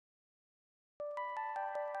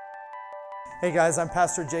Hey guys, I'm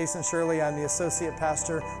Pastor Jason Shirley. I'm the associate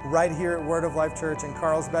pastor right here at Word of Life Church in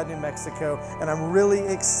Carlsbad, New Mexico, and I'm really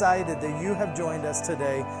excited that you have joined us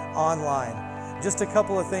today online. Just a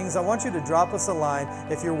couple of things. I want you to drop us a line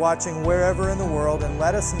if you're watching wherever in the world and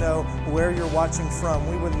let us know where you're watching from.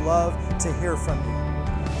 We would love to hear from you.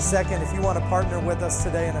 Second, if you want to partner with us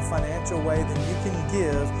today in a financial way, then you can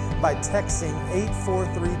give by texting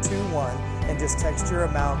 84321 and just text your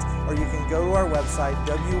amount, or you can go to our website,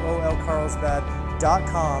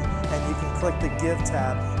 wolcarlsbad.com, and you can click the Give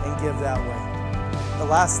tab and give that way. The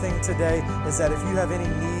last thing today is that if you have any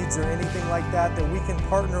needs or anything like that we can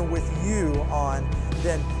partner with you on,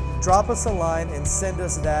 then drop us a line and send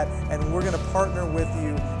us that, and we're going to partner with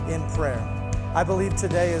you in prayer. I believe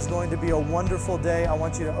today is going to be a wonderful day. I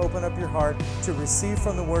want you to open up your heart to receive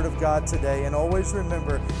from the Word of God today, and always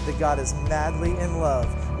remember that God is madly in love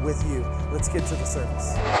with you. Let's get to the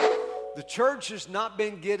service. The church has not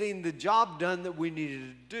been getting the job done that we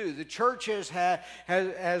needed to do. The church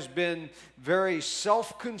has been very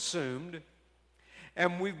self-consumed,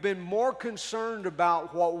 and we've been more concerned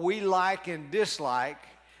about what we like and dislike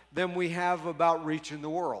than we have about reaching the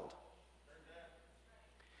world.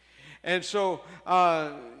 And so, I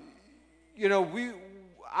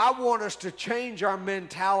want us to change our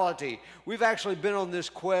mentality. We've actually been on this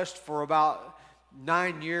quest for about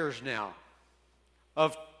 9 years now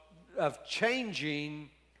of changing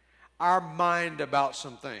our mind about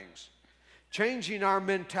some things, changing our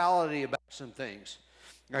mentality about some things.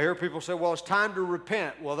 I hear people say, well, it's time to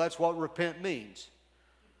repent. Well, that's what repent means,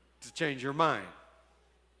 to change your mind.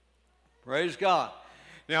 Praise God.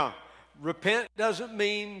 Now, repent doesn't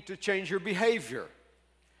mean to change your behavior.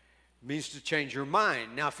 It means to change your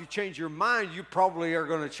mind. Now, if you change your mind, you probably are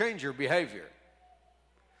going to change your behavior.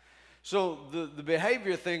 So the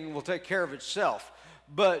behavior thing will take care of itself.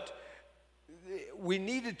 But we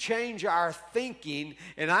need to change our thinking,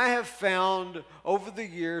 and I have found over the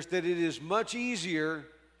years that it is much easier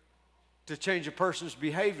to change a person's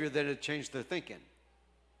behavior than to change their thinking.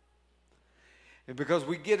 And because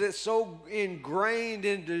we get it so ingrained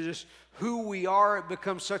into just who we are, it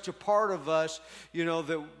becomes such a part of us,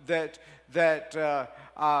 that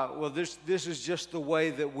this is just the way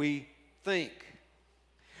that we think.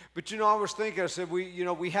 But I was thinking, I said,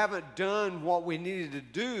 we haven't done what we needed to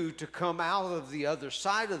do to come out of the other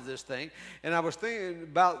side of this thing. And I was thinking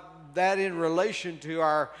about that in relation to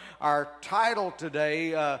our title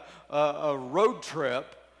today, a road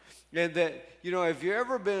trip. And that, have you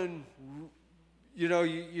ever been,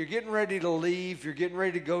 you're getting ready to leave, you're getting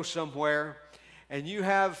ready to go somewhere, and you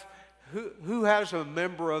have, who has a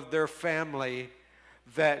member of their family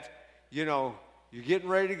that, you're getting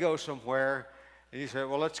ready to go somewhere, and you say,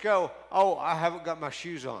 well, let's go. Oh, I haven't got my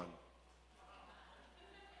shoes on.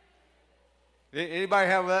 Anybody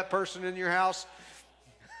have that person in your house?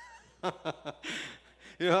 I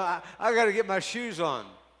got to get my shoes on.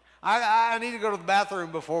 I need to go to the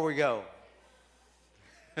bathroom before we go.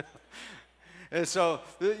 And so,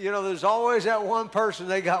 there's always that one person,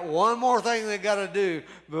 they got one more thing they got to do.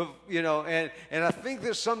 But, and I think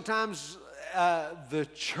that sometimes the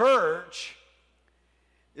church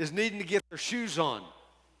is needing to get their shoes on.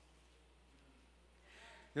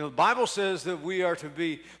 The Bible says that we are to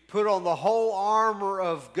be put on the whole armor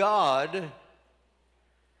of God. And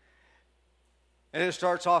it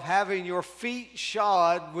starts off having your feet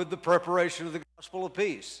shod with the preparation of the gospel of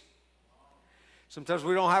peace. Sometimes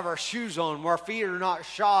we don't have our shoes on. Our feet are not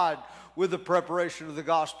shod with the preparation of the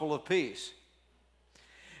gospel of peace.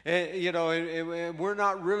 And, and we're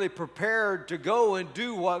not really prepared to go and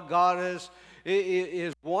do what God is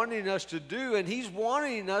wanting us to do. And He's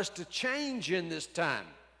wanting us to change in this time.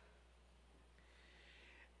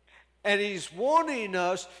 And He's wanting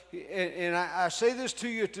us, and I say this to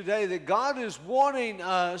you today, that God is wanting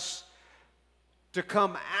us to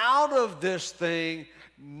come out of this thing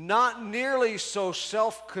not nearly so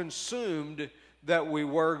self-consumed that we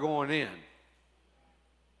were going in.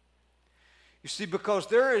 You see, because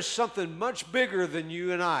there is something much bigger than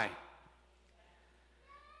you and I.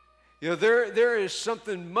 There is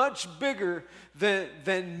something much bigger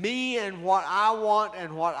than me and what I want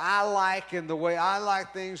and what I like and the way I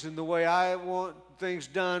like things and the way I want things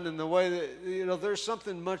done and the way that, there's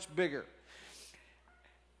something much bigger.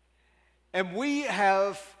 And we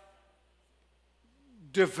have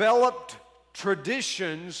developed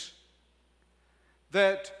traditions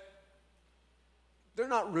that they're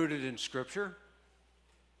not rooted in Scripture.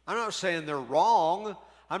 I'm not saying they're wrong.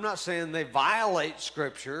 I'm not saying they violate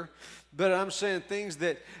Scripture, but I'm saying things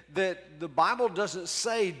that the Bible doesn't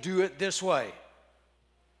say do it this way.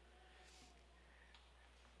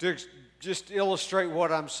 To just illustrate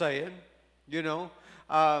what I'm saying, You know,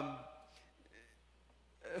 a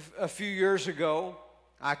few years ago,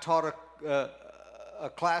 I taught a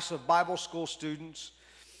class of Bible school students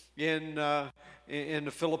in the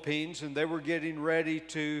Philippines, and they were getting ready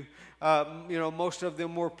to, most of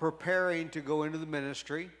them were preparing to go into the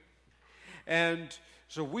ministry. And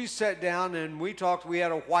so we sat down and we talked. We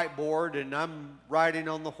had a whiteboard, and I'm writing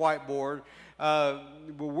on the whiteboard.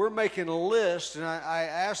 We're making a list, and I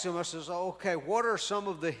asked them, I says, okay, what are some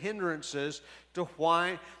of the hindrances to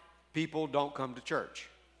why people don't come to church?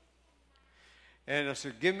 And I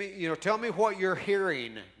said, tell me what you're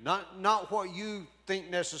hearing, not what you think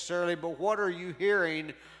necessarily, but what are you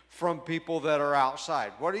hearing from people that are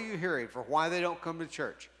outside? What are you hearing for why they don't come to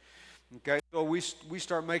church? Okay, so we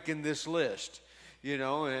start making this list,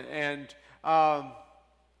 and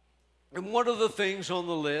one of the things on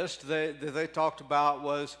the list that they talked about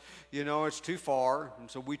was, it's too far,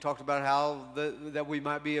 and so we talked about how that we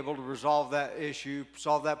might be able to resolve that issue,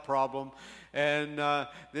 solve that problem, and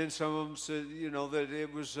then some of them said, that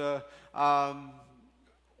it was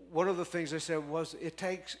one of the things they said was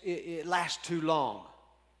it lasts too long,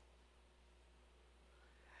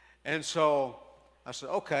 and so I said,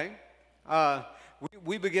 okay.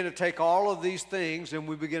 We begin to take all of these things and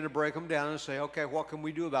we begin to break them down and say, okay, what can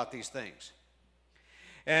we do about these things?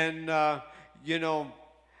 And, I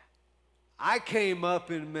came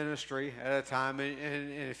up in ministry at a time,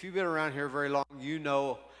 and if you've been around here very long,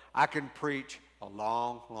 I can preach a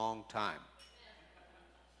long, long time.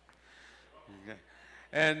 Okay.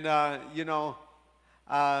 And, and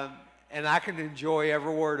I can enjoy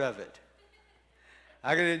every word of it.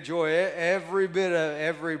 I can enjoy every bit of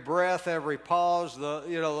every breath, every pause,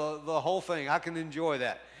 the whole thing. I can enjoy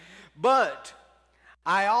that. But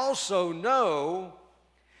I also know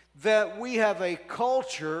that we have a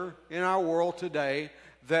culture in our world today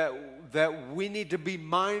that we need to be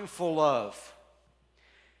mindful of.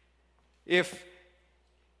 If,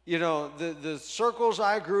 the circles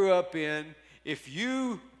I grew up in, if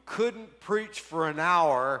you couldn't preach for an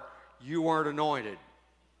hour, you weren't anointed.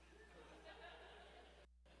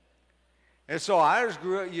 And so I just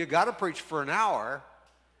grew up, you got to preach for an hour,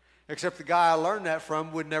 except the guy I learned that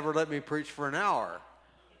from would never let me preach for an hour.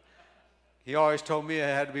 He always told me it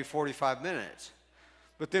had to be 45 minutes.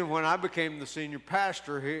 But then when I became the senior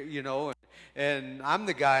pastor here, and I'm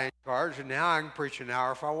the guy in charge, and now I can preach an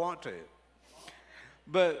hour if I want to.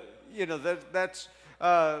 But, that's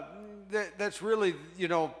really,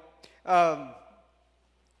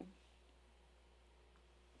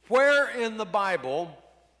 where in the Bible,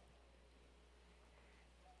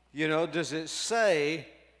 does it say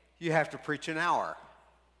you have to preach an hour?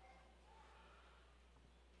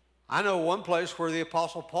 I know one place where the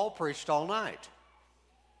Apostle Paul preached all night.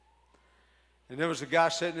 And there was a guy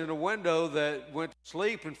sitting in a window that went to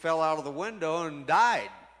sleep and fell out of the window and died.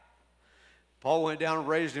 Paul went down and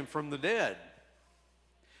raised him from the dead.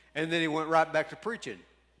 And then he went right back to preaching.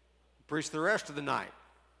 Preached the rest of the night.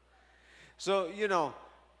 So,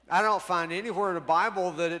 I don't find anywhere in the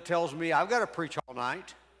Bible that it tells me I've got to preach all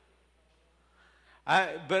night.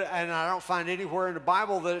 And I don't find anywhere in the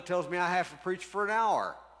Bible that it tells me I have to preach for an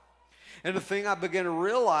hour. And the thing I begin to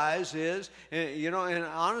realize is, and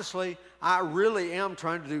honestly, I really am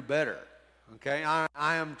trying to do better. Okay, I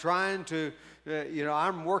am trying to,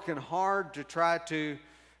 I'm working hard to try to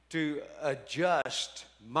adjust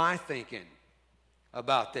my thinking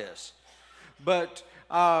about this. But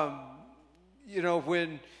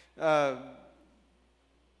when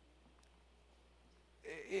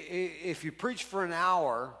if you preach for an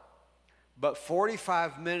hour, but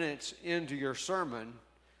 45 minutes into your sermon,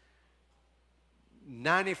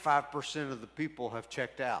 95% of the people have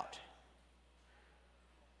checked out.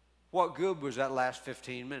 What good was that last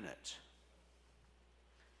 15 minutes?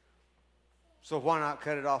 So why not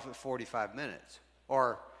cut it off at 45 minutes?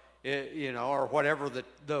 Or, or whatever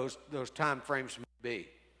those time frames may be.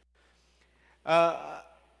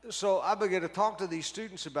 So I began to talk to these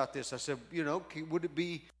students about this. I said, would it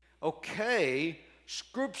be okay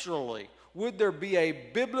scripturally? Would there be a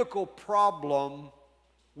biblical problem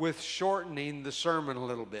with shortening the sermon a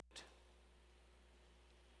little bit?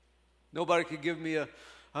 Nobody could give me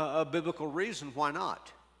a biblical reason why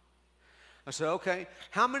not. I said, okay,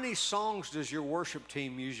 how many songs does your worship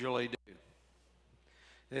team usually do?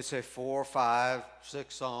 They'd say 4, 5,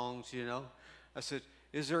 6 songs, I said,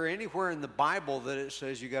 is there anywhere in the Bible that it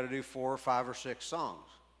says you got to do 4 or 5 or 6 songs?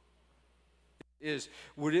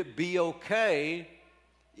 Would it be okay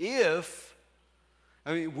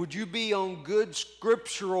would you be on good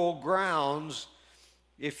scriptural grounds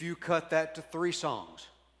if you cut that to 3 songs?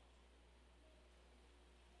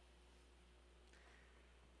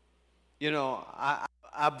 I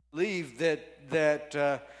believe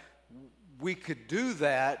that we could do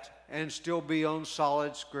that and still be on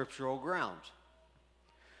solid scriptural grounds.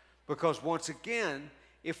 Because once again,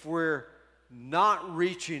 if we're not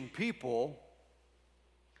reaching people,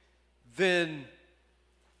 then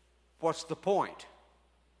what's the point?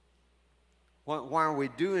 Why are we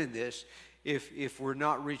doing this if we're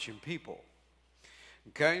not reaching people?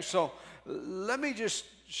 Okay, so let me just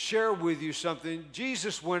share with you something.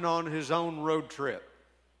 Jesus went on his own road trip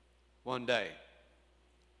one day.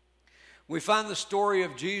 We find the story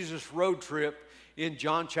of Jesus' road trip in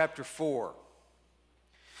John chapter 4.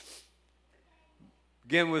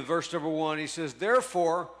 Again with verse number 1, he says,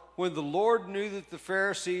 "Therefore, when the Lord knew that the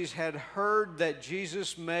Pharisees had heard that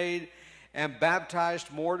Jesus made and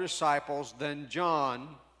baptized more disciples than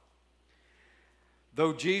John,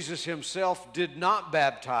 though Jesus himself did not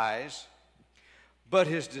baptize, but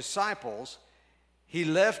his disciples, he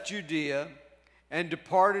left Judea and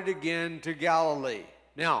departed again to Galilee."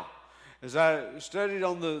 Now, as I studied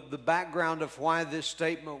on the background of why this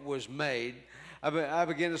statement was made, I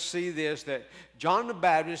began to see this, that John the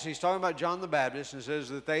Baptist, he's talking about John the Baptist, and says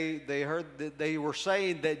that they heard that they were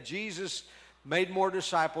saying that Jesus made more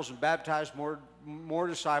disciples and baptized more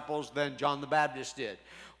disciples than John the Baptist did.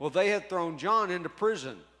 Well, they had thrown John into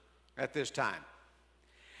prison at this time.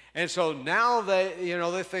 And so now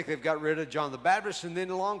they think they've got rid of John the Baptist, and then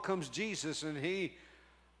along comes Jesus, and he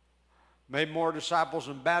made more disciples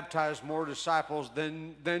and baptized more disciples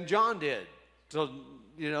than John did. So,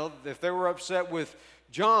 if they were upset with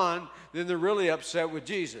John, then they're really upset with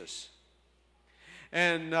Jesus.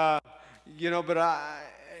 And, but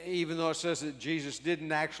even though it says that Jesus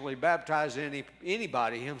didn't actually baptize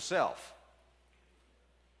anybody himself.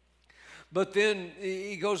 But then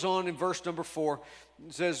he goes on in verse number 4,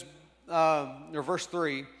 it says, or verse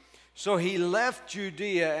 3, "So he left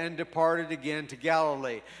Judea and departed again to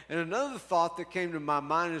Galilee." And another thought that came to my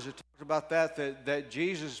mind as I talked about that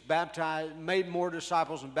Jesus made more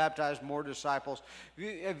disciples and baptized more disciples.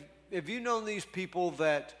 Have you known these people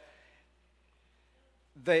that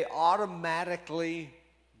they automatically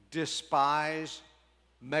despise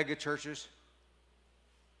mega churches?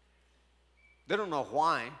 They don't know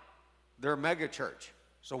why. They're a mega church,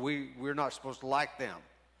 so we're not supposed to like them.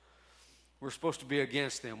 We're supposed to be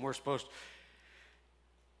against them.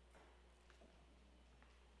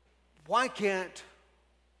 Why can't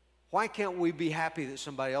we be happy that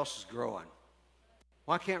somebody else is growing?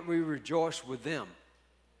 Why can't we rejoice with them?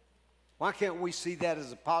 Why can't we see that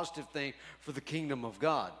as a positive thing for the kingdom of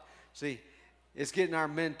God? See, it's getting our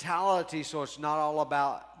mentality so it's not all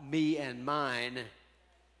about me and mine.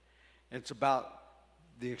 It's about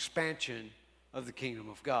the expansion of the kingdom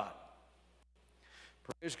of God.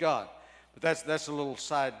 Praise God. But that's a little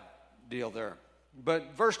side deal there.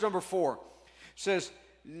 But verse number 4 says,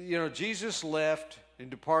 Jesus left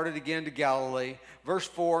and departed again to Galilee. Verse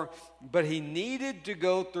 4, "But he needed to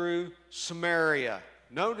go through Samaria."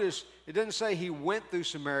 Notice, it doesn't say he went through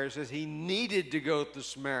Samaria. It says he needed to go through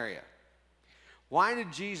Samaria. Why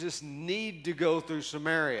did Jesus need to go through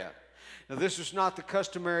Samaria? Now, this was not the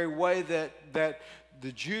customary way that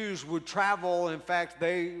the Jews would travel. In fact,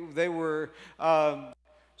 they were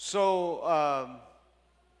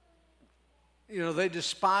they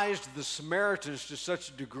despised the Samaritans to such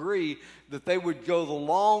a degree that they would go the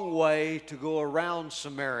long way to go around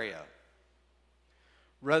Samaria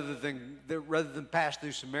rather than pass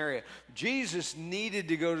through Samaria. Jesus needed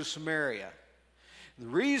to go to Samaria. The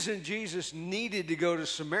reason Jesus needed to go to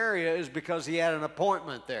Samaria is because he had an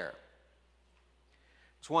appointment there.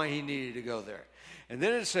 That's why he needed to go there. And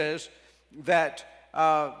then it says that,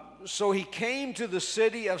 so he came to the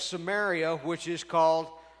city of Samaria, which is called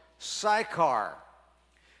Sychar.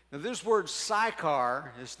 Now this word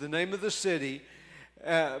Sychar is the name of the city,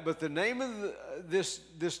 but the name of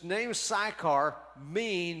this name Sychar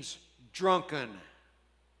means drunken.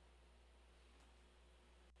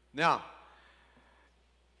 Now,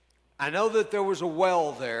 I know that there was a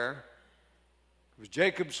well there. It was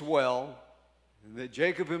Jacob's well, and that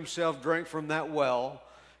Jacob himself drank from that well,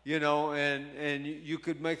 and you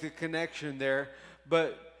could make a connection there.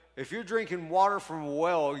 But if you're drinking water from a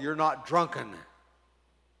well, you're not drunken.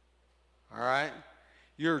 All right?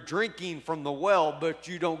 You're drinking from the well, but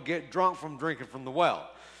you don't get drunk from drinking from the well.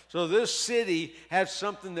 So this city had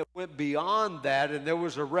something that went beyond that, and there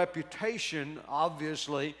was a reputation,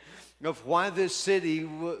 obviously, of why this city,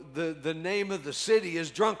 the name of the city is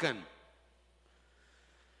drunken.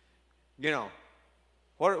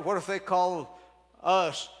 What if they call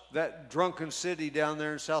us that drunken city down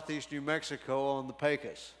there in southeast New Mexico on the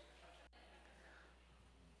Pecos?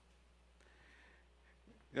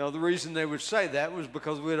 You know, the reason they would say that was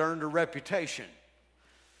because we had earned a reputation.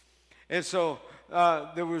 And so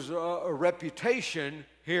there was a reputation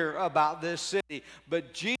here about this city,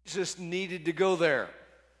 but Jesus needed to go there.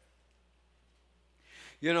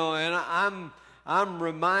 You know, and I'm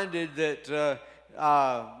reminded that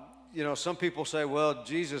you know, some people say, well,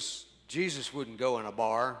 Jesus wouldn't go in a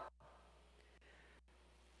bar.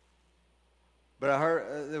 But I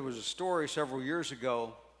heard there was a story several years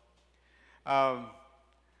ago about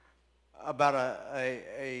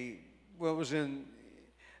well, it was in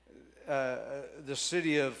the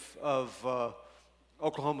city of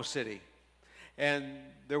Oklahoma City, and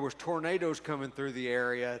there was tornadoes coming through the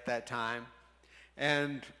area at that time,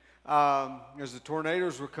 and as the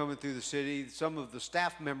tornadoes were coming through the city, some of the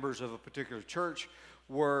staff members of a particular church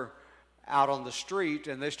were out on the street,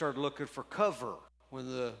 and they started looking for cover when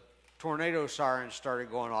the tornado sirens started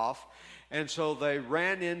going off, and so they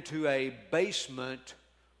ran into a basement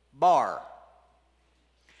bar.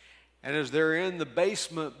 And as they're in the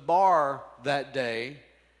basement bar that day,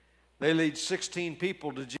 they lead 16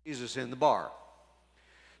 people to Jesus in the bar.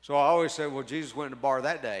 So I always say, well, Jesus went in the bar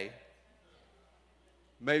that day.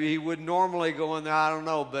 Maybe he would normally go in there, I don't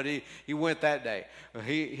know, but he went that day.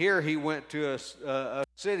 Here he went to a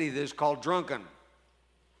city that's called Drunken.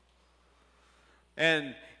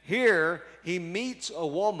 And here he meets a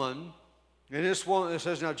woman, and this woman, it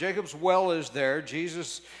says, now Jacob's well is there.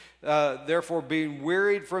 Jesus, therefore being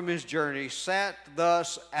wearied from his journey, sat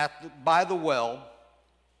thus by the well,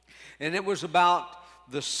 and it was about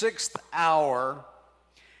the 6th hour,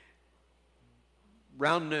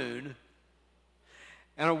 round noon,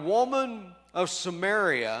 and a woman of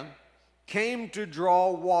Samaria came to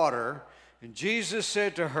draw water, and Jesus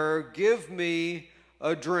said to her, give me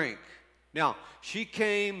a drink. Now, she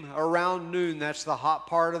came around noon, that's the hot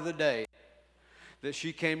part of the day, that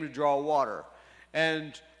she came to draw water.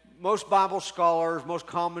 And most Bible scholars, most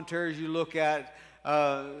commentaries you look at,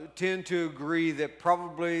 tend to agree that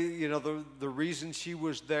probably, you know, the reason she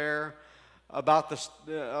was there about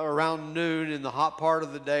around noon in the hot part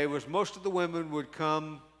of the day was most of the women would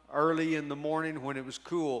come early in the morning when it was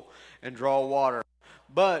cool and draw water.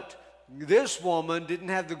 But this woman didn't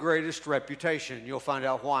have the greatest reputation. You'll find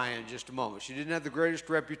out why in just a moment. She didn't have the greatest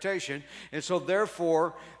reputation, and so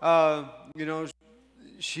therefore, you know,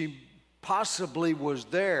 she possibly was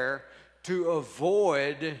there to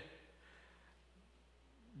avoid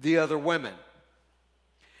the other women,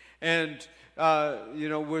 and you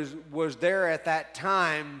know, was there at that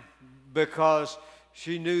time because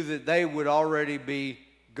she knew that they would already be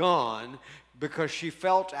gone, because she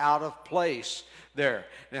felt out of place there.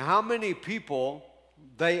 Now, how many people,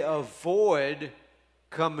 they avoid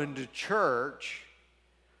coming to church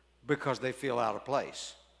because they feel out of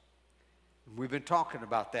place? We've been talking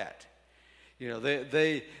about that. You know,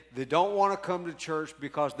 they don't want to come to church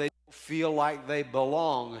because they don't feel like they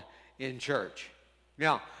belong in church.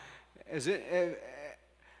 Now, has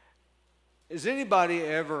anybody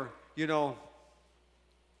ever, you know,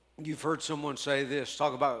 you've heard someone say this,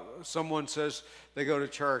 talk about someone says they go to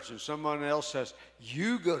church and someone else says,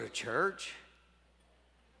 you go to church?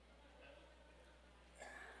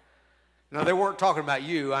 Now, they weren't talking about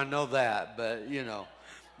you, I know that, but, you know,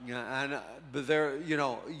 but there, you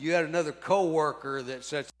know, you had another coworker that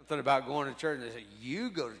said something about going to church, and they said, you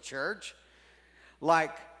go to church?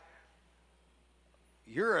 Like,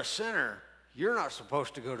 you're a sinner. You're not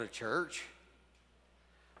supposed to go to church.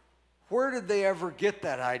 Where did they ever get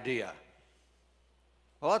that idea?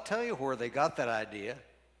 Well, I'll tell you where they got that idea.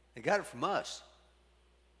 They got it from us.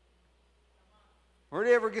 Where did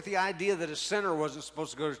they ever get the idea that a sinner wasn't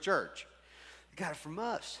supposed to go to church? They got it from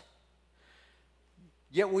us.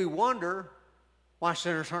 Yet we wonder why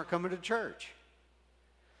sinners aren't coming to church.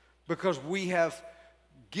 Because we have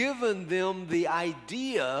given them the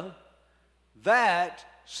idea that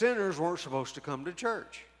sinners weren't supposed to come to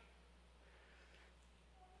church.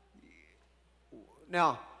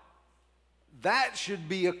 Now, that should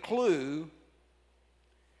be a clue.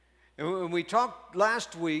 And when we talked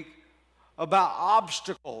last week about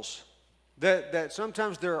obstacles, that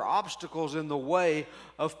sometimes there are obstacles in the way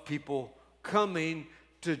of people coming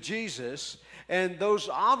to Jesus, and those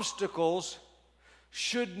obstacles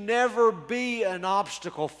should never be an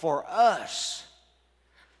obstacle for us.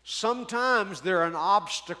 Sometimes they're an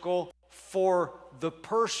obstacle for the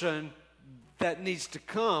person that needs to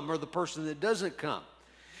come or the person that doesn't come.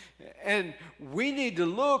 And we need to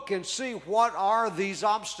look and see, what are these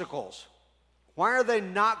obstacles? Why are they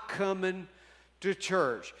not coming to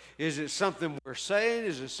church? Is it something we're saying?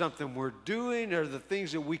 Is it something we're doing? Are the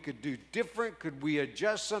things that we could do different? Could we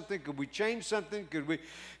adjust something? Could we change something?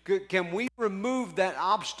 Can we remove that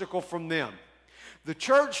obstacle from them? The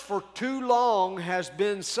church for too long has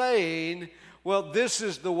been saying, well, this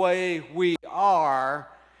is the way we are.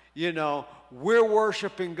 You know, we're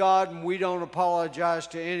worshiping God and we don't apologize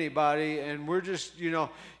to anybody, and we're just, you know,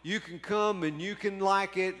 you can come and you can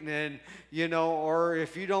like it, and you know, or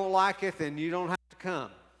if you don't like it, then you don't have to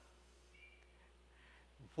come.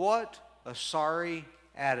 What a sorry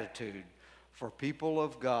attitude for people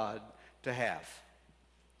of God to have.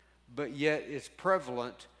 But yet it's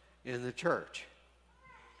prevalent in the church.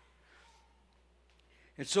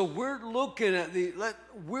 And so we're looking at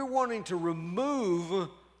we're wanting to remove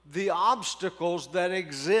the obstacles that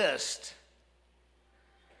exist.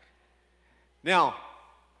 Now,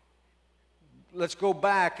 let's go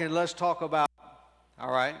back and let's talk about,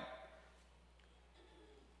 all right,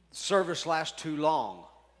 service lasts too long.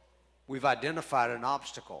 We've identified an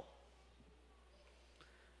obstacle.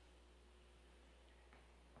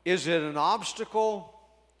 Is it an obstacle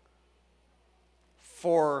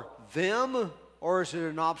for them, or is it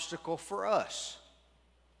an obstacle for us?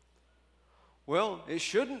 Well, it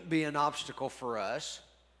shouldn't be an obstacle for us.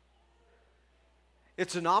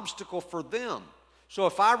 It's an obstacle for them. So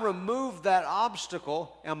if I remove that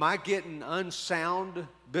obstacle, am I getting unsound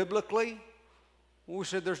biblically? Well, we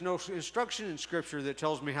said there's no instruction in Scripture that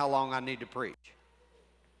tells me how long I need to preach.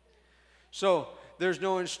 So there's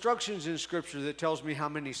no instructions in Scripture that tells me how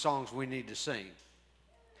many songs we need to sing.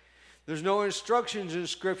 There's no instructions in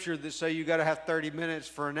Scripture that say you got to have 30 minutes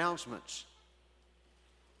for announcements.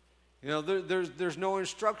 You know, there's no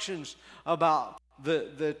instructions about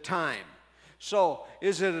the time. So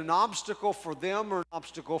is it an obstacle for them or an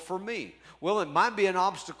obstacle for me? Well, it might be an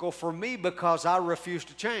obstacle for me because I refuse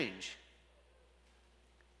to change.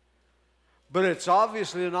 But it's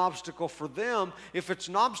obviously an obstacle for them. If it's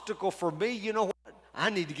an obstacle for me, you know what? I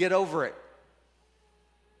need to get over it.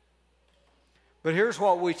 But here's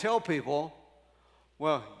what we tell people.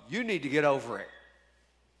 Well, you need to get over it.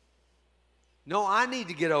 No, I need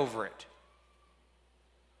to get over it.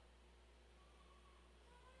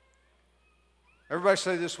 Everybody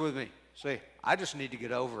say this with me. Say, I just need to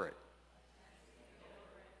get over it.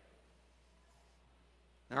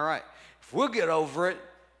 All right. If we'll get over it,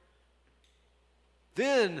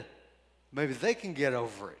 then maybe they can get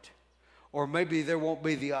over it. Or maybe there won't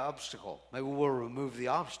be the obstacle. Maybe we'll remove the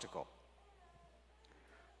obstacle.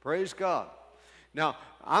 Praise God. Now,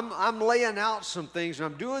 I'm laying out some things, and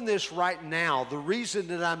I'm doing this right now. The reason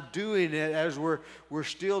that I'm doing it as we're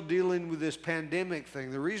still dealing with this pandemic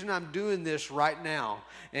thing, the reason I'm doing this right now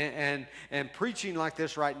and preaching like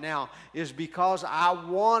this right now is because I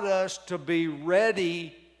want us to be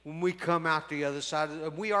ready when we come out the other side.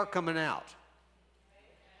 We are coming out.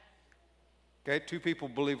 Okay, 2 people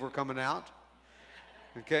believe we're coming out.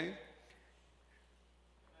 Okay.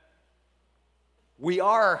 We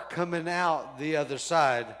are coming out the other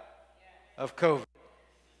side of COVID.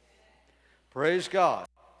 Praise God.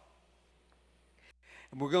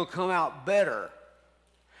 And we're going to come out better.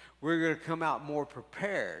 We're going to come out more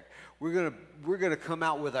prepared. We're going to come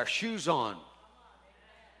out with our shoes on.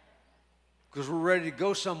 Because we're ready to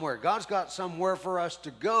go somewhere. God's got somewhere for us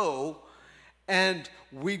to go. And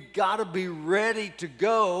we've got to be ready to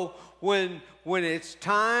go when it's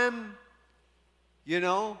time, you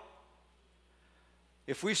know.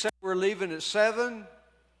 If we say we're leaving at 7,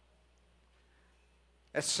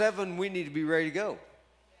 at 7 we need to be ready to go.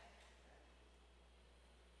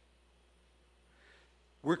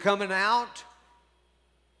 We're coming out.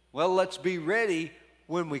 Well, let's be ready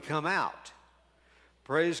when we come out.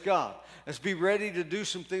 Praise God. Let's be ready to do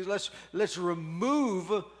some things. Let's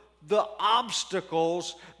remove the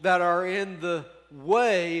obstacles that are in the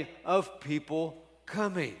way of people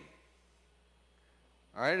coming.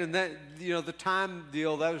 All right, and that, you know, the time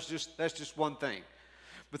deal, that's just one thing.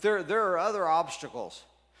 But there are other obstacles,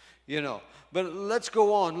 you know. But let's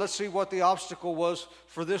go on. Let's see what the obstacle was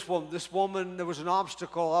for this woman. This woman, there was an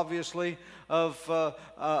obstacle, obviously, of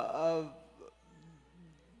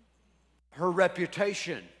her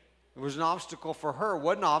reputation. It was an obstacle for her. It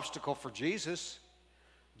wasn't an obstacle for Jesus.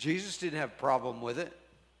 Jesus didn't have a problem with it. It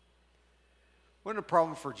wasn't a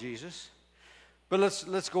problem for Jesus. But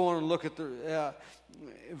let's go on and look at the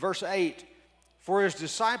verse 8. For his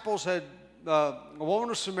disciples had, a woman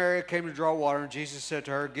of Samaria came to draw water, and Jesus said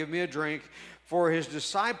to her, give me a drink. For his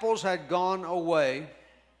disciples had gone away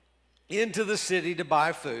into the city to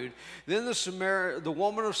buy food. Then the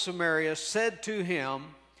woman of Samaria said to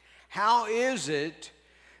him, how is it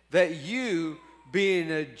that you,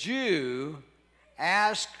 being a Jew,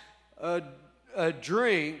 ask a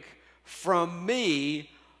drink from me,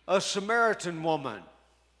 a Samaritan woman?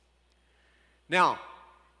 Now,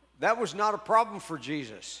 that was not a problem for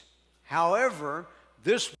Jesus. However,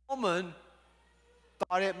 this woman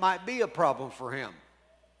thought it might be a problem for him.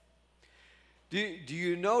 Do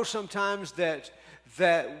you know sometimes that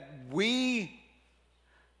we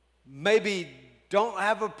maybe don't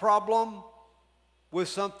have a problem with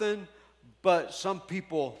something, but some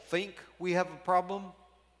people think we have a problem?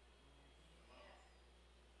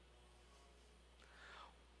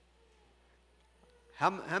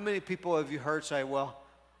 How many people have you heard say, well,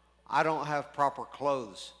 I don't have proper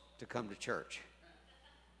clothes to come to church?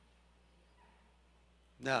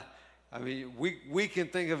 Now, I mean, we can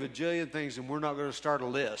think of a jillion things, and we're not going to start a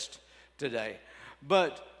list today.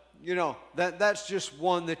 But, you know, that's just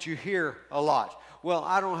one that you hear a lot. Well,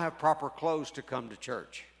 I don't have proper clothes to come to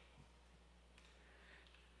church.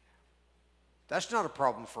 That's not a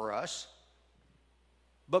problem for us.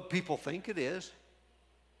 But people think it is.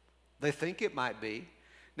 They think it might be.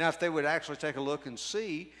 Now, if they would actually take a look and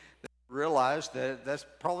see, they would realize that that's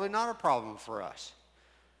probably not a problem for us.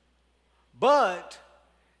 But,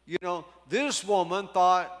 you know, this woman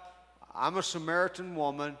thought, I'm a Samaritan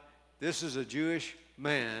woman, this is a Jewish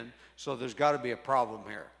man, so there's got to be a problem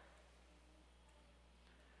here.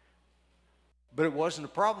 But it wasn't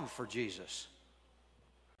a problem for Jesus.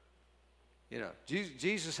 You know,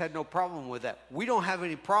 Jesus had no problem with that. We don't have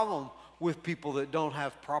any problem with people that don't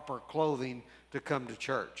have proper clothing to come to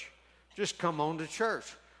church. Just come on to church.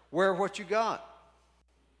 Wear what you got.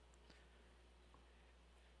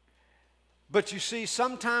 But you see,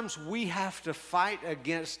 sometimes we have to fight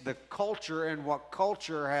against the culture and what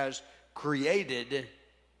culture has created.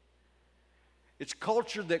 It's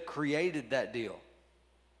culture that created that deal.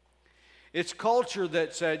 It's culture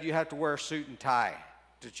that said you have to wear a suit and tie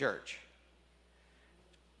to church.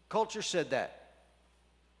 Culture said that.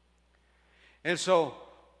 And so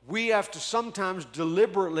we have to sometimes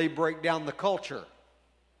deliberately break down the culture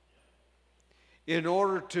in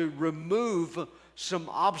order to remove some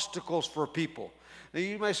obstacles for people. Now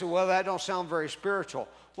you may say, well, that don't sound very spiritual.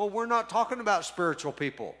 Well, we're not talking about spiritual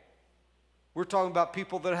people. We're talking about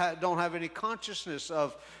people that don't have any consciousness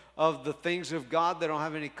of the things of God. They don't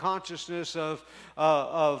have any consciousness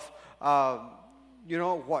of you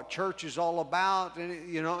know, what church is all about, and,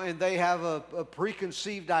 you know, and they have a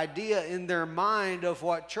preconceived idea in their mind of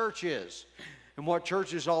what church is and what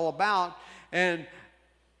church is all about. And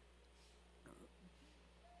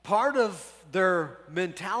part of their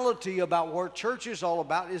mentality about what church is all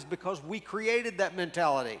about is because we created that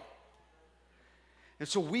mentality. And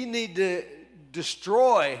so we need to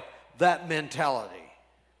destroy that mentality.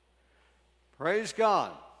 Praise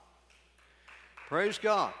God. Praise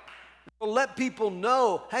God. Well, let people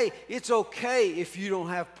know, hey, it's okay if you don't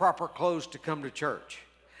have proper clothes to come to church.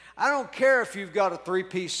 I don't care if you've got a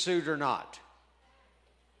three-piece suit or not.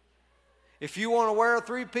 If you want to wear a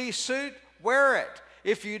three-piece suit, wear it.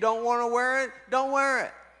 If you don't want to wear it, don't wear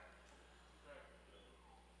it.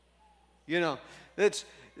 You know, it's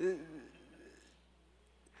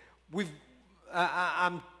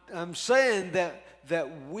I'm saying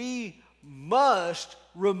that we must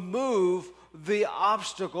remove the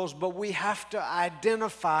obstacles, but we have to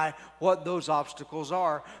identify what those obstacles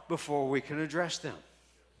are before we can address them,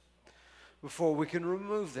 before we can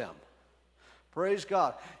remove them. Praise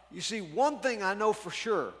God. You see, one thing I know for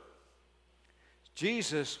sure,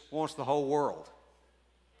 Jesus wants the whole world.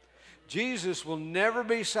 Jesus will never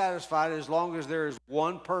be satisfied as long as there is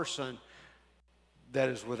one person that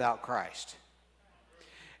is without Christ.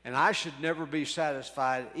 And I should never be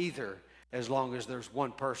satisfied either as long as there's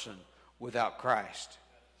one person without Christ.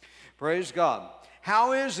 Praise God.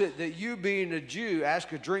 How is it that you, being a Jew,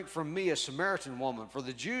 ask a drink from me, a Samaritan woman? For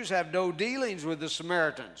the Jews have no dealings with the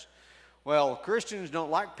Samaritans. Well, Christians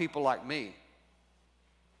don't like people like me.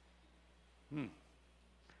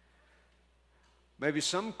 Maybe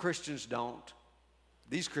some Christians don't.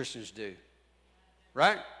 These Christians do.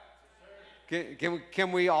 Right?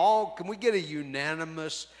 Can we get a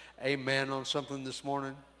unanimous amen on something this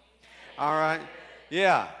morning? All right.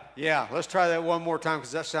 Yeah. Let's try that one more time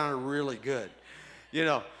because that sounded really good. You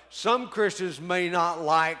know, some Christians may not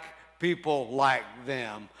like people like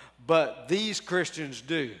them, but these Christians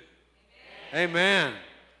do. Amen.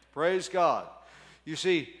 Praise God. You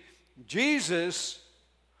see, Jesus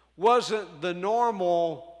wasn't the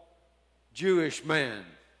normal Jewish man.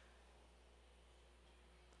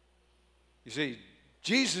 You see,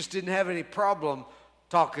 Jesus didn't have any problem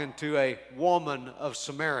talking to a woman of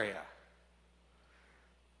Samaria.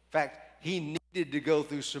 In fact, he needed to go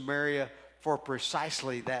through Samaria for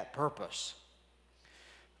precisely that purpose.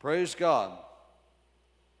 Praise God.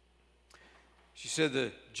 She said,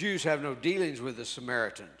 the Jews have no dealings with the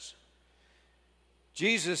Samaritans.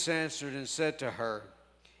 Jesus answered and said to her,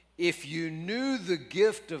 if you knew the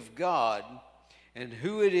gift of God and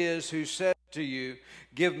who it is who said to you,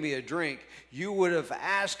 give me a drink, you would have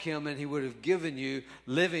asked him and he would have given you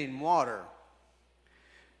living water.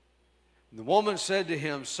 The woman said to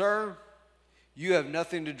him, sir, you have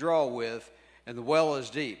nothing to draw with, and the well is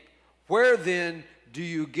deep. Where then do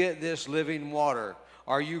you get this living water?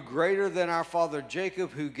 Are you greater than our father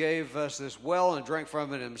Jacob, who gave us this well and drank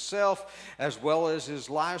from it himself, as well as his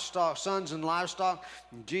livestock, sons and livestock?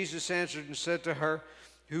 And Jesus answered and said to her,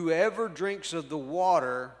 whoever drinks of the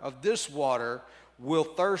water, of this water, will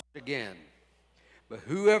thirst again. But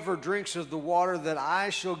whoever drinks of the water that I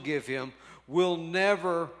shall give him will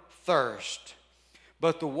never thirst.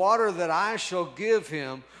 But the water that I shall give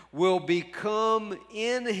him will become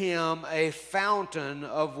in him a fountain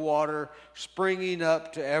of water springing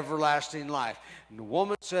up to everlasting life. And the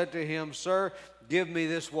woman said to him, sir, give me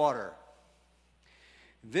this water.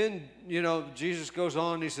 Then, Jesus goes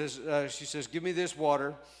on, he says, she says, give me this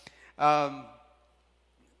water, that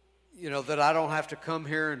I don't have to come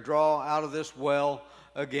here and draw out of this well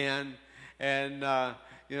again. And,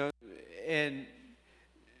 and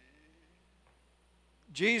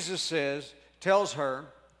Jesus tells her,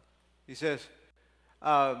 he says,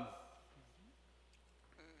 go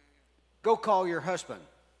call your husband.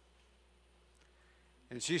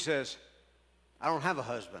 And she says, I don't have a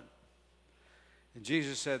husband. And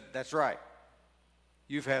Jesus said, that's right.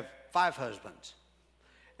 You've had 5 husbands.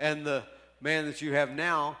 And the man that you have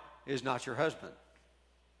now is not your husband.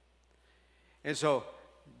 And so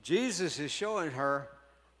Jesus is showing her,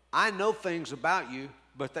 I know things about you,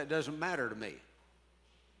 but that doesn't matter to me.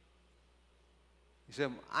 He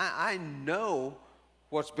said, I know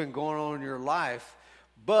what's been going on in your life,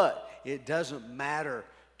 but it doesn't matter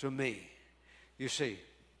to me. You see,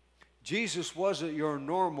 Jesus wasn't your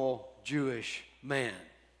normal Jewish man.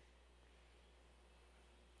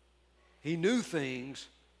 He knew things,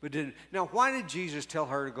 but didn't. Now, why did Jesus tell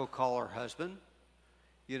her to go call her husband?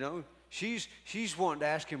 She's wanting to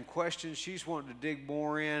ask him questions. She's wanting to dig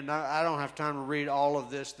more in. I don't have time to read all of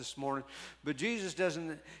this morning. But Jesus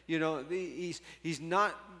doesn't, he's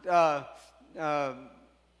not,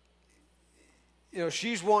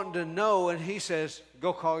 she's wanting to know, and he says,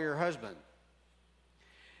 go call your husband.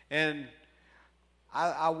 And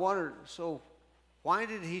I wondered, so why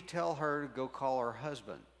did he tell her to go call her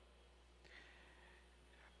husband?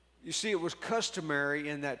 You see, it was customary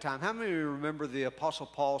in that time. How many of you remember the Apostle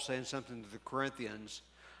Paul saying something to the Corinthians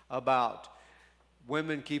about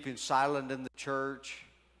women keeping silent in the church?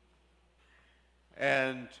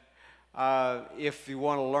 And if you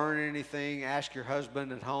want to learn anything, ask your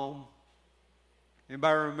husband at home.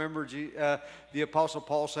 Anybody remember the Apostle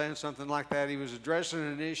Paul saying something like that? He was addressing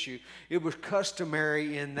an issue. It was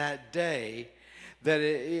customary in that day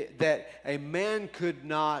that a man could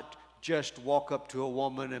not just walk up to a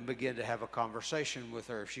woman and begin to have a conversation with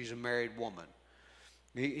her if she's a married woman.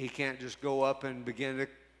 He can't just go up and begin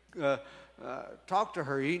to talk to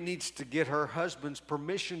her. He needs to get her husband's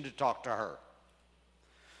permission to talk to her.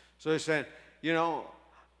 So he's saying,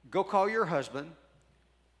 go call your husband,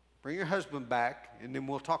 bring your husband back, and then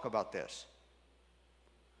we'll talk about this.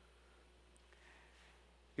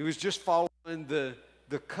 He was just following the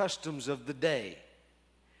customs of the day.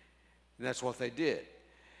 And that's what they did.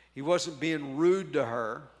 He wasn't being rude to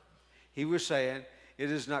her. He was saying,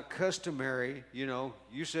 it is not customary,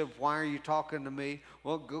 you said, why are you talking to me?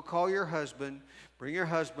 Well, go call your husband, bring your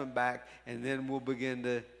husband back, and then we'll begin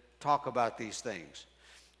to talk about these things.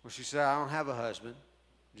 Well, she said, I don't have a husband.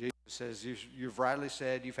 Jesus says, you've rightly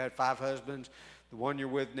said, you've had 5 husbands. The one you're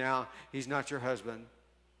with now, he's not your husband.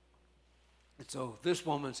 And so this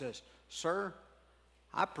woman says, sir,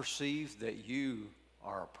 I perceive that you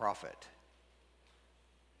are a prophet.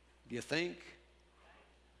 Do you think,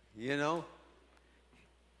 that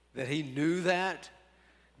he knew that?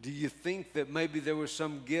 Do you think that maybe there was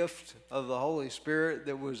some gift of the Holy Spirit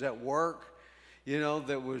that was at work,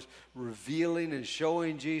 that was revealing and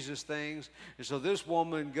showing Jesus things? And so this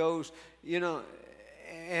woman goes,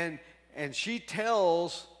 and she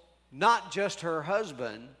tells not just her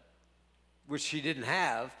husband, which she didn't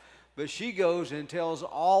have, but she goes and tells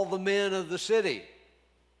all the men of the city.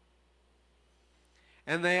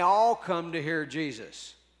 And they all come to hear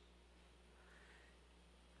Jesus.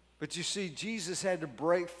 But you see, Jesus had to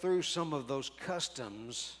break through some of those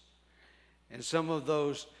customs and some of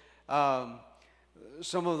those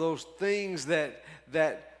things that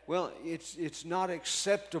it's not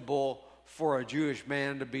acceptable for a Jewish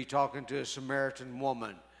man to be talking to a Samaritan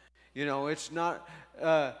woman. You know, it's not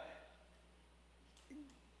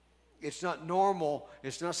normal.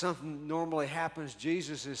 It's not something that normally happens.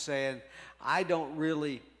 Jesus is saying, I don't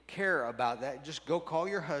really care about that. Just go call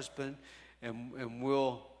your husband, and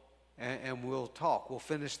we'll talk. We'll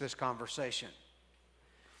finish this conversation.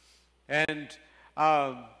 And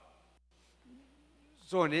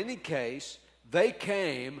so in any case, they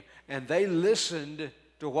came and they listened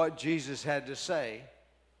to what Jesus had to say.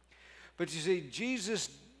 But you see, Jesus,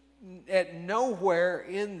 at nowhere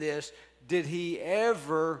in this did he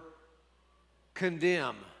ever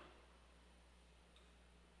condemn.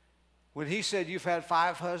 When he said, you've had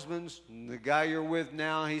 5 husbands, and the guy you're with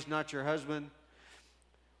now, he's not your husband,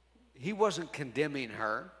 he wasn't condemning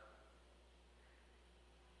her.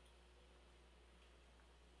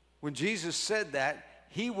 When Jesus said that,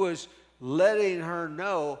 he was letting her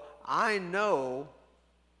know, I know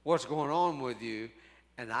what's going on with you,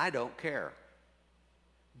 and I don't care.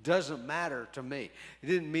 Doesn't matter to me. It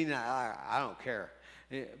didn't mean that I don't care.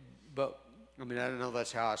 But, I mean, I don't know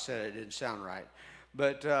that's how I said it. It didn't sound right.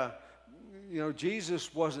 But, you know,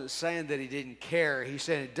 Jesus wasn't saying that he didn't care. He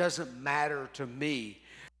said, it doesn't matter to me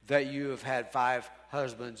that you have had 5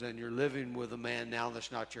 husbands and you're living with a man now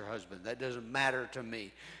that's not your husband. That doesn't matter to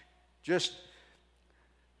me. Just,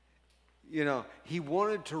 you know, he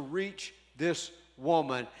wanted to reach this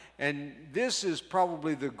woman, and this is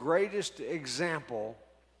probably the greatest example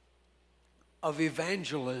of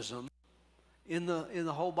evangelism in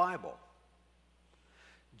the whole Bible.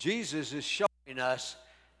 Jesus is showing us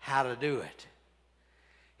how to do it.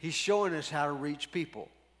 He's showing us how to reach people.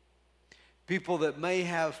 People that may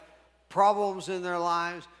have problems in their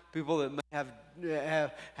lives, people that may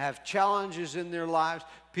have challenges in their lives,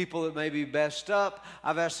 people that may be messed up.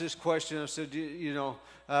 I've asked this question. I said, you know,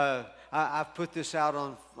 I've put this out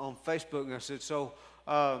on Facebook, and I said, so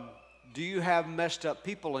do you have messed up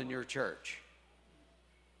people in your church?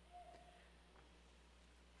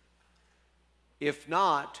 If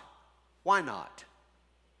not, why not?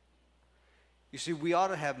 You see, we ought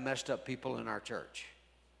to have messed up people in our church.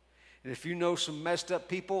 And if you know some messed up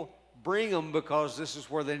people, bring them, because this is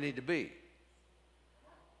where they need to be.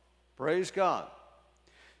 Praise God.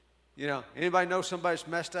 You know, anybody know somebody's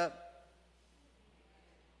messed up?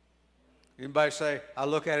 Anybody say, I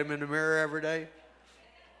look at him in the mirror every day?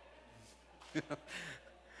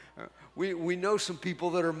 We know some people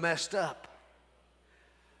that are messed up.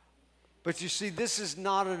 But you see, this is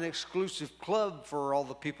not an exclusive club for all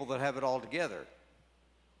the people that have it all together.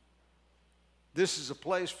 This is a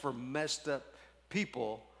place for messed up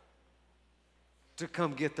people to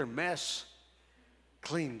come get their mess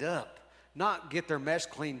cleaned up. Not get their mess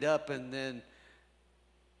cleaned up and then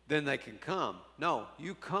they can come. No,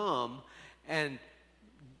 you come and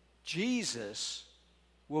Jesus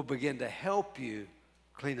will begin to help you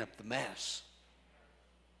clean up the mess.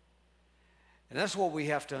 And that's what we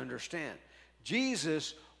have to understand.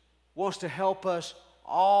 Jesus wants to help us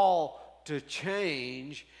all to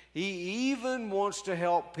change. He even wants to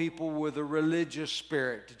help people with a religious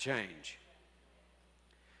spirit to change.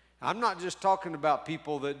 I'm not just talking about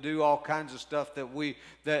people that do all kinds of stuff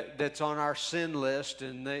that's on our sin list,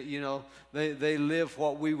 and they live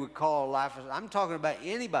what we would call a life. I'm talking about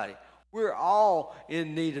anybody. We're all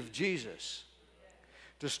in need of Jesus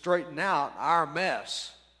to straighten out our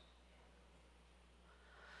mess.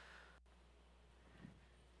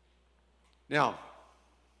 Now,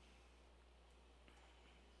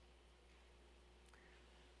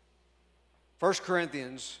 1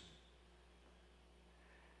 Corinthians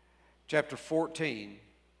chapter 14,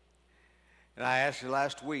 and I asked you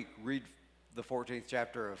last week, read the 14th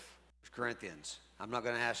chapter of 1 Corinthians. I'm not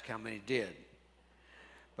going to ask how many did,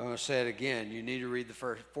 but I'm going to say it again. You need to read the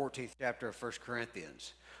 14th chapter of 1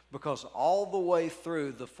 Corinthians, because all the way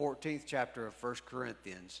through the 14th chapter of 1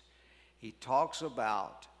 Corinthians, he talks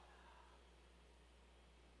about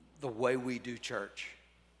the way we do church.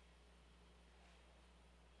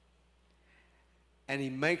 And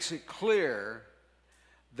he makes it clear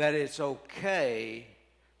that it's okay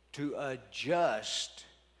to adjust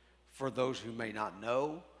for those who may not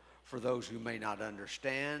know, for those who may not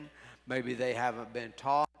understand. Maybe they haven't been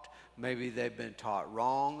taught. Maybe they've been taught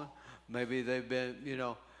wrong. Maybe they've been,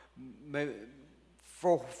 maybe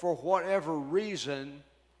for whatever reason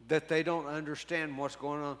that they don't understand what's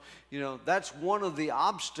going on. That's one of the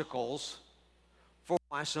obstacles for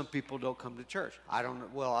why some people don't come to church. I don't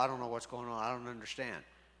know what's going on. I don't understand.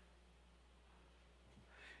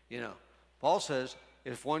 Paul says,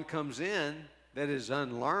 if one comes in that is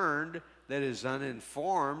unlearned, that is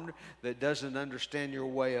uninformed, that doesn't understand your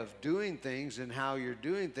way of doing things and how you're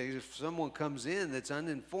doing things, if someone comes in that's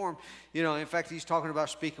uninformed, in fact, he's talking about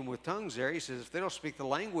speaking with tongues there. He says if they don't speak the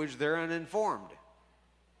language, they're uninformed.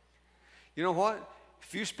 You know what?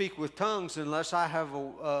 If you speak with tongues, unless I have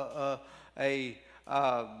a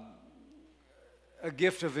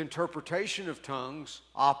gift of interpretation of tongues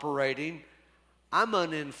operating, I'm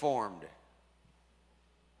uninformed.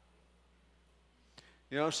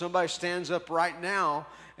 Somebody stands up right now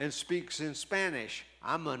and speaks in Spanish,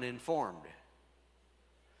 I'm uninformed.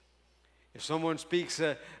 If someone speaks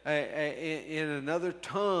in another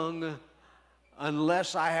tongue,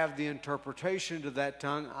 unless I have the interpretation to that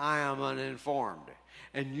tongue, I am uninformed.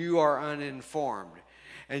 And you are uninformed.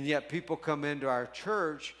 And yet people come into our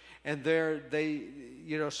church and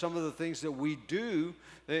some of the things that we do,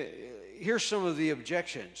 here's some of the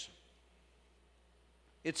objections.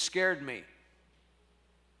 It scared me.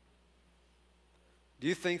 Do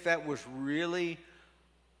you think that was really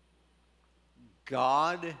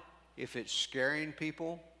God if it's scaring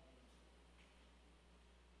people?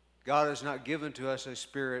 God has not given to us a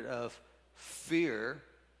spirit of fear.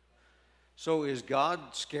 So is God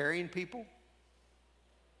scaring people?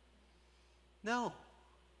 No.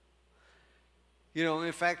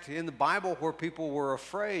 In fact, in the Bible where people were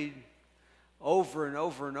afraid, over and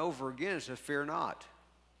over and over again, it says, fear not.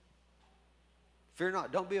 Fear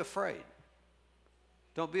not. Don't be afraid.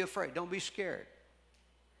 Don't be afraid. Don't be scared.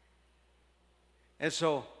 And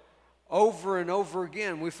so, over and over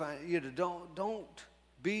again, we find, don't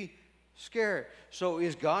be scared. So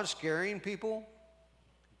is God scaring people?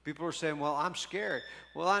 People are saying, well, I'm scared.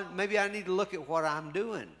 Well, maybe I need to look at what I'm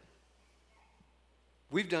doing.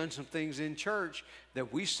 We've done some things in church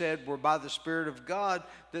that we said were by the Spirit of God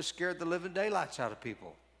that scared the living daylights out of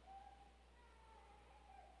people.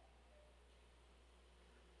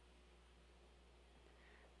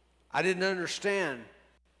 I didn't understand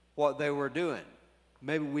what they were doing.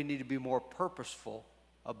 Maybe we need to be more purposeful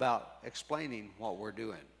about explaining what we're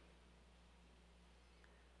doing.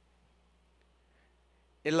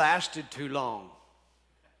 It lasted too long.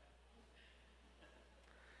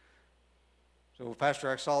 So, Pastor,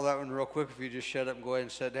 I saw that one real quick. If you just shut up and go ahead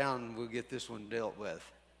and sit down, and we'll get this one dealt with.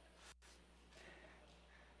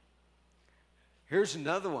 Here's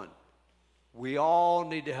another one. We all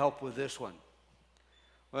need to help with this one.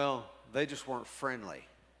 Well, they just weren't friendly.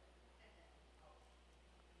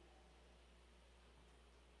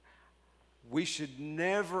 We should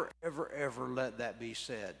never, ever, ever let that be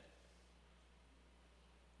said.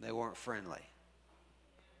 They weren't friendly.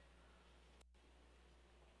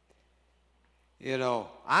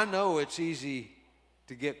 I know it's easy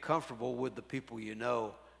to get comfortable with the people you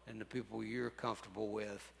know and the people you're comfortable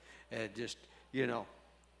with. And just,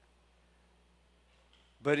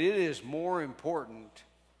 But it is more important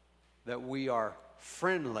that we are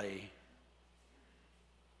friendly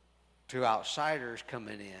to outsiders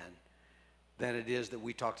coming in than it is that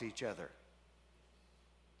we talk to each other.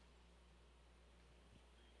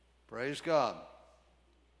 Praise God.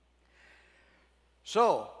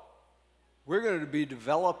 So, we're going to be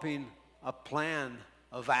developing a plan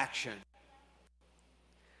of action.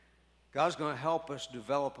 God's going to help us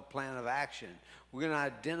develop a plan of action. We're going to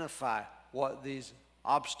identify what these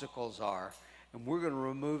obstacles are, and we're going to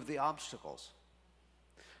remove the obstacles.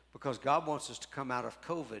 Because God wants us to come out of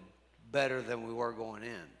COVID better than we were going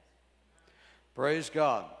in. Praise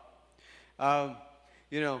God. What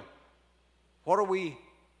do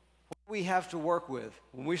we have to work with?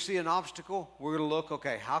 When we see an obstacle, we're going to look,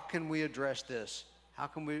 okay, how can we address this?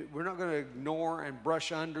 We're not going to ignore and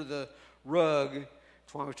brush under the rug.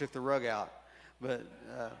 That's why we took the rug out. But,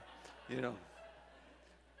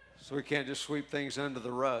 so we can't just sweep things under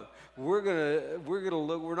the rug. We're going to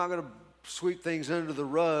look, we're not going to sweep things under the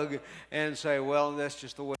rug and say, well, that's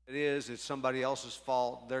just the way it is. It's somebody else's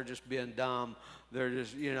fault. They're just being dumb. They're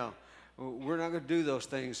just, we're not going to do those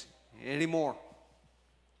things anymore.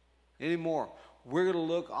 We're going to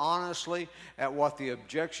look honestly at what the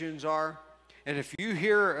objections are. And if you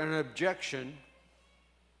hear an objection,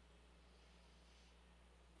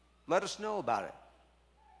 let us know about it.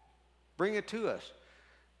 Bring it to us.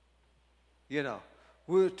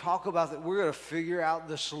 We'll talk about that. We're going to figure out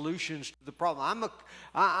the solutions to the problem.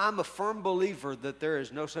 I'm a firm believer that there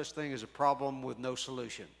is no such thing as a problem with no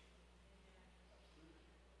solution.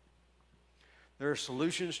 There are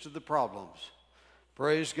solutions to the problems.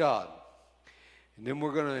 Praise God. And then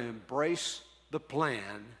we're going to embrace the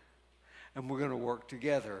plan, and we're going to work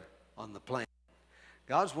together on the plan.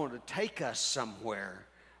 God's wanting to take us somewhere,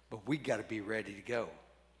 but we got to be ready to go.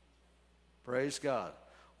 Praise God.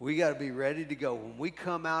 We got to be ready to go. When we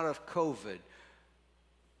come out of COVID,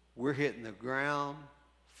 we're hitting the ground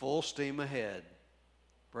full steam ahead.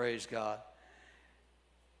 Praise God.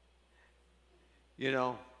 You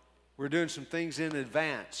know, we're doing some things in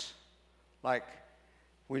advance. Like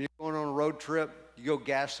when you're going on a road trip, you go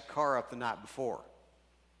gas the car up the night before.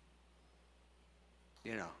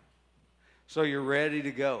 You know, so you're ready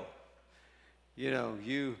to go. You know,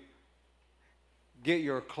 you get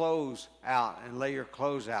your clothes out and lay your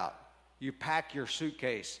clothes out. You pack your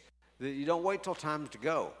suitcase. You don't wait till time to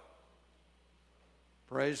go.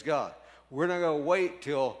 Praise God. We're not going to wait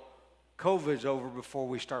till COVID's over before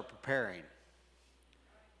we start preparing.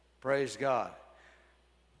 Praise God.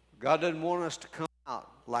 God doesn't want us to come out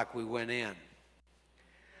like we went in,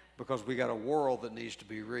 because we got a world that needs to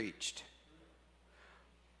be reached.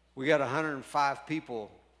 We got 105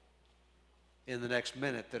 people in the next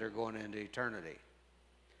minute that are going into eternity.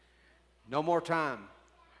 No more time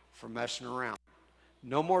for messing around.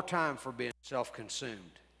 No more time for being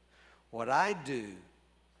self-consumed. What I do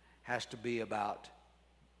has to be about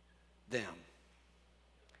them.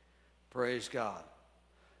 Praise God.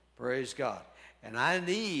 Praise God. And I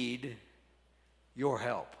need your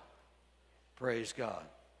help. Praise God.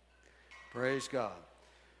 Praise God.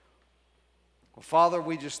 Well, Father,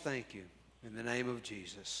 we just thank you in the name of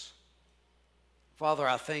Jesus. Father,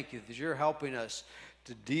 I thank you that you're helping us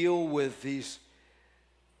to deal with these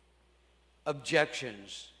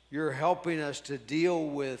objections. You're helping us to deal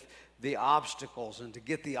with the obstacles and to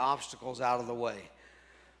get the obstacles out of the way.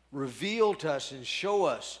 Reveal to us and show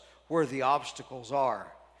us where the obstacles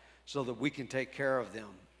are so that we can take care of them.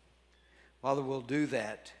 Father, we'll do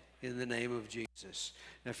that in the name of Jesus.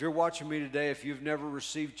 Now, if you're watching me today, if you've never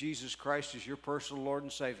received Jesus Christ as your personal Lord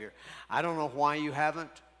and Savior, I don't know why you haven't.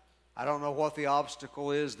 I don't know what the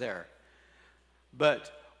obstacle is there.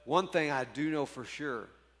 But one thing I do know for sure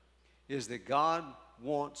is that God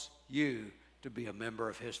wants you to be a member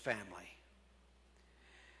of His family.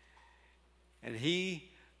 And He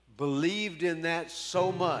believed in that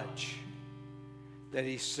so much that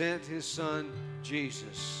He sent His Son,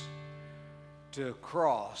 Jesus, to a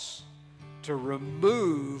cross to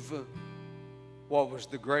remove what was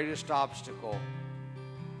the greatest obstacle,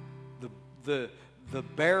 the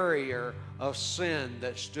barrier of sin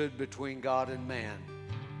that stood between God and man.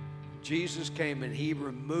 Jesus came and He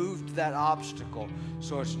removed that obstacle,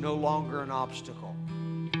 so it's no longer an obstacle.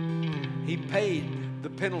 He paid the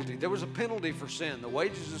penalty. There was a penalty for sin. The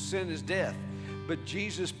wages of sin is death. But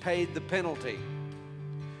Jesus paid the penalty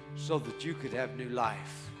so that you could have new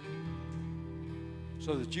life,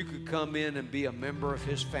 so that you could come in and be a member of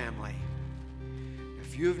His family.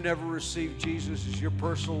 If you've never received Jesus as your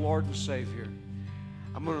personal Lord and Savior,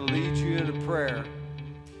 I'm going to lead you in a prayer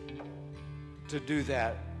to do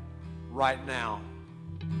that right now.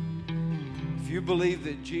 If you believe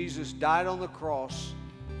that Jesus died on the cross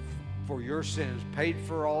for your sins, paid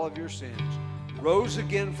for all of your sins, rose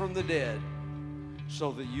again from the dead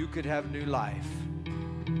so that you could have new life,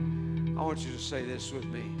 I want you to say this with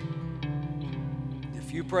me.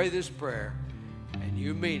 If you pray this prayer and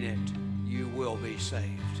you mean it, you will be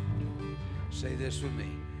saved. Say this with me.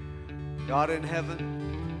 God in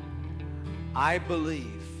heaven, I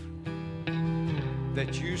believe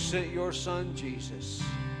that you sent your Son Jesus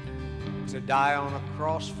to die on a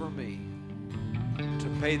cross for me, to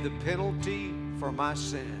pay the penalty for my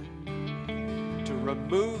sin, to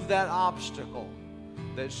remove that obstacle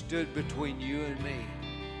that stood between you and me.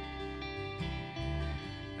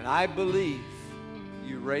 And I believe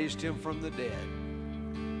you raised Him from the dead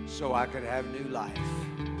so I could have new life.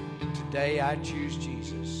 Today I choose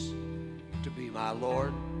Jesus to be my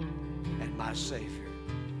Lord and my Savior.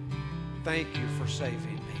 Thank you for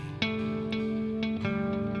saving me.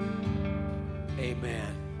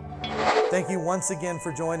 Amen. Thank you once again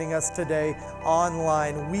for joining us today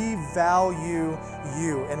online. We value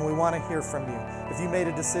you and we want to hear from you. If you made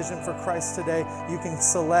a decision for Christ today, you can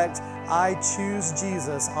select I Choose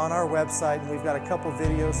Jesus on our website, and we've got a couple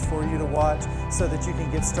videos for you to watch so that you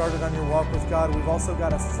can get started on your walk with God. We've also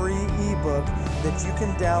got a free ebook that you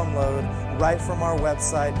can download right from our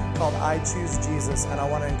website called I Choose Jesus, and I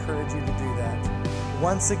want to encourage you to do that.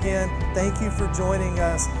 Once again, thank you for joining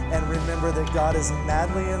us, and remember that God is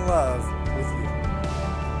madly in love